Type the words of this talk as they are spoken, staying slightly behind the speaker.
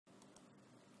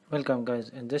Welcome guys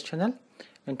in this channel.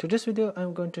 In today's video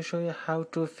I'm going to show you how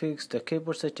to fix the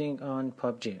keyboard setting on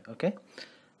PUBG. Okay,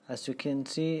 as you can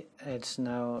see it's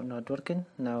now not working.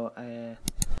 Now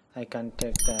I can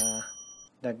take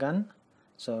the gun,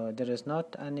 so there is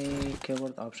not any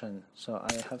keyboard option, so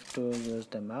I have to use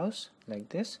the mouse like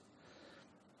this,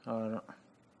 or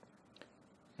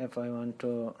if I want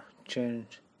to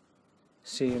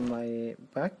see my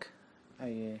back,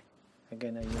 I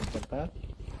use the back.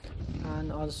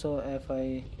 And also if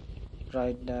I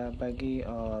ride the buggy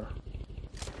or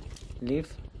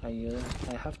leave,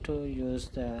 I have to use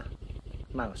the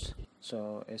mouse,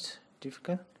 so it's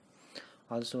difficult.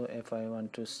 Also if I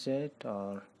want to sit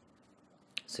or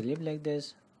sleep like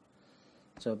this,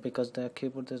 so because the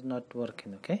keyboard is not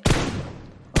working. Okay,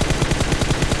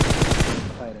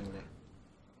 firing there.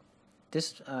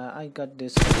 This I got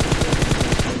this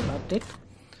update,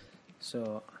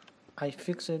 so I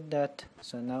fixed that.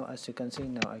 So now as you can see,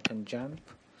 now I can jump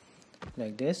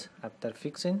like this after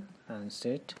fixing and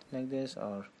sit like this,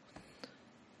 or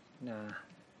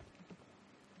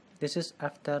this is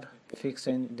after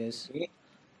fixing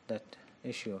that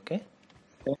issue. Okay,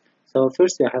 so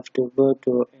first you have to go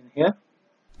to in here,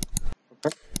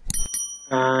 okay,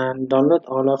 and download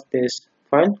all of this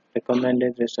file,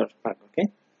 recommended resource pack,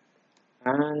 okay,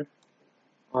 and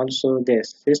also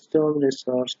this system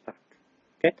resource pack.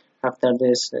 Okay, after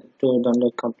this to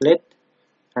download complete,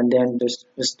 and then just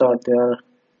restart your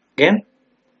game.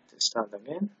 Start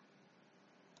again,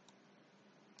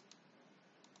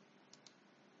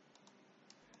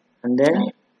 and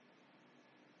then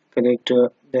click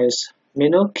to this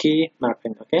menu key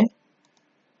mapping. Okay,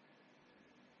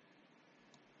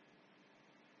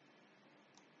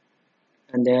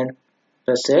 and then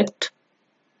reset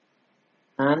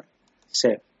and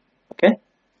save. Okay,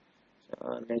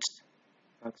 so let's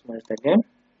maximize the game,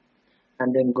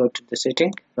 and then go to the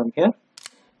setting from here,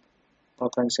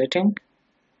 open setting,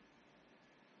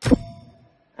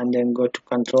 and then go to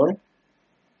control,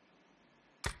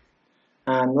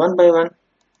 and one by one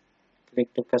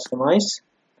click to customize,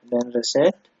 and then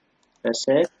reset,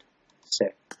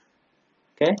 save.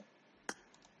 Okay,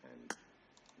 and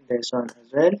this one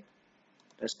as well,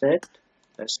 reset,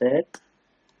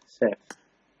 save,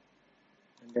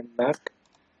 and then back,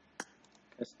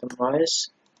 customize,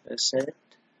 reset,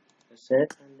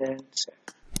 and then save.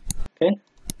 Okay,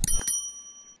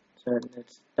 so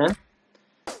that's done.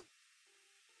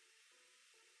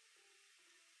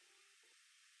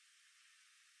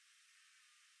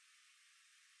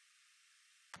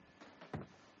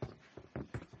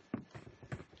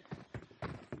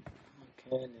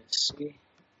 Okay, let's see.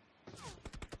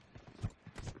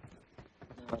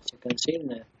 Now as you can see,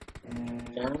 now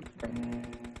jump and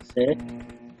set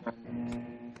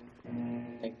and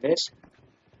like this.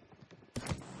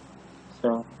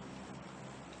 So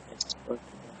let's go to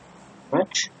the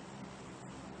match.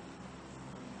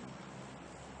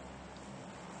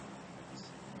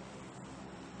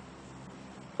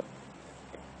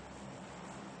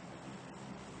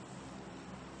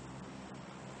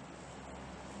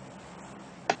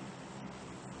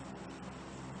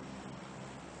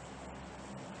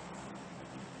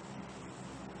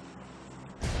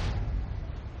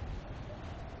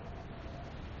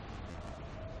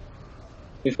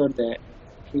 Before the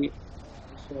key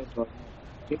also got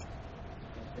active.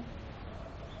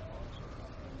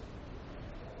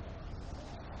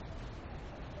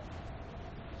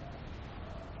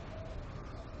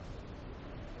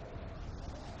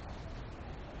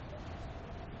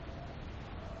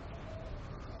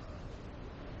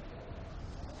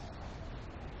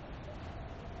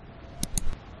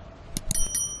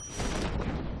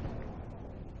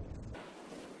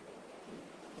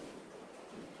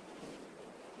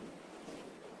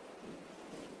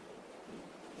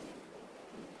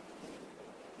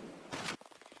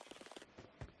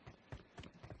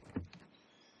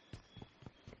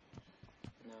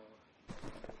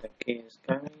 The key is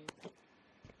coming.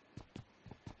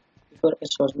 Before it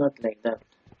was not like that.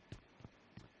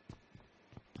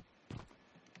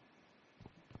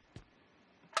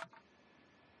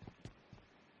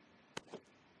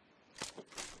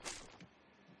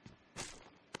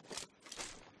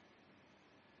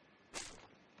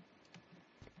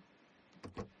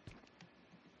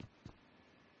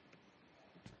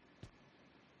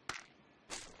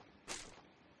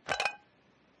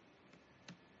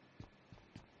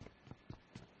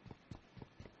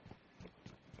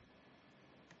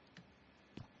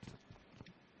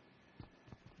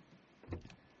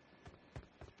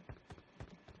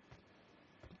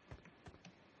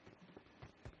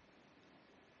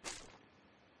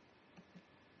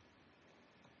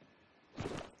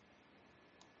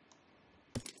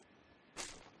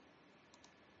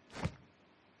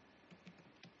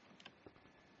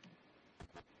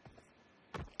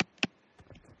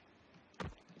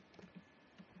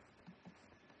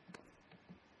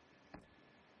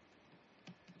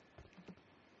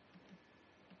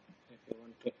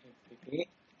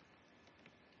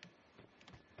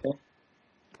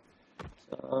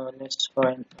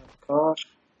 find a car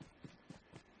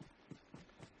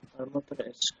or motor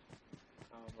is.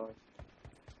 How about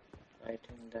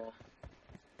writing the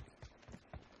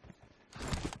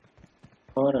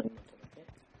car and motor? Okay.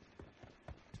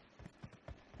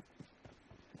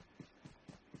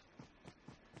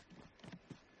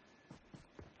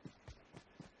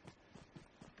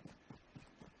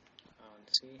 I'll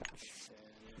see if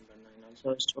number 9 also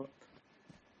is to work.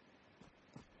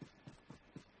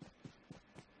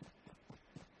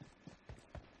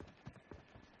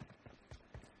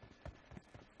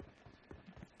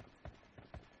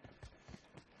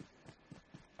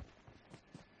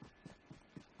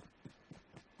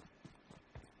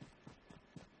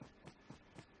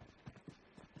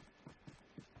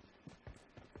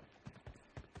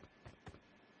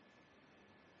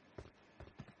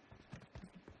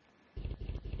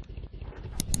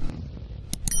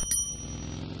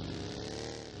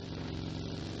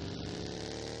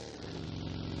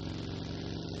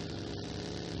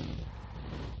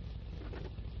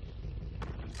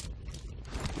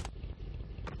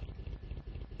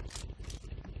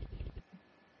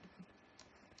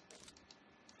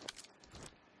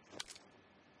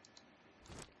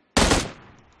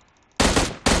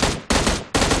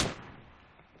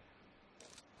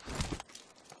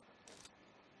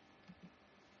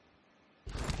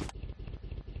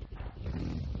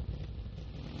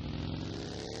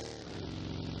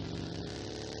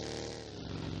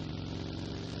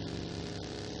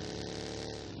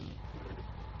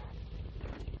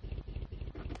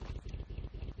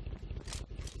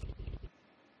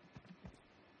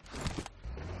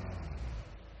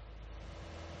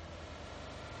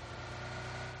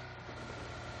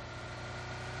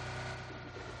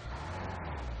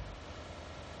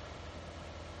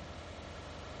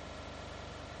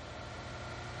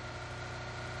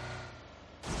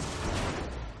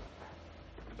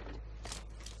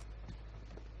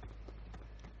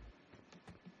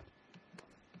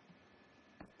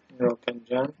 You can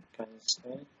jump, can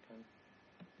slide, can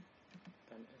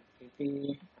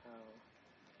LPT,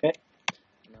 okay,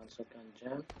 and also can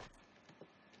jump.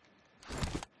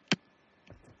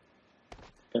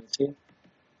 You can see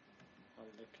all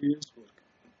the keys work.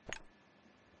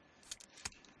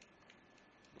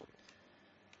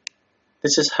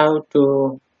 This is how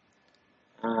to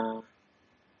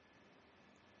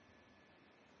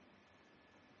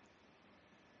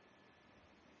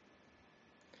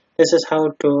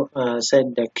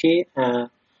set the key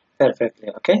perfectly.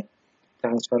 Okay,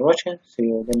 thanks for watching. See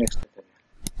you in the next tutorial.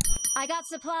 I got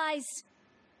supplies.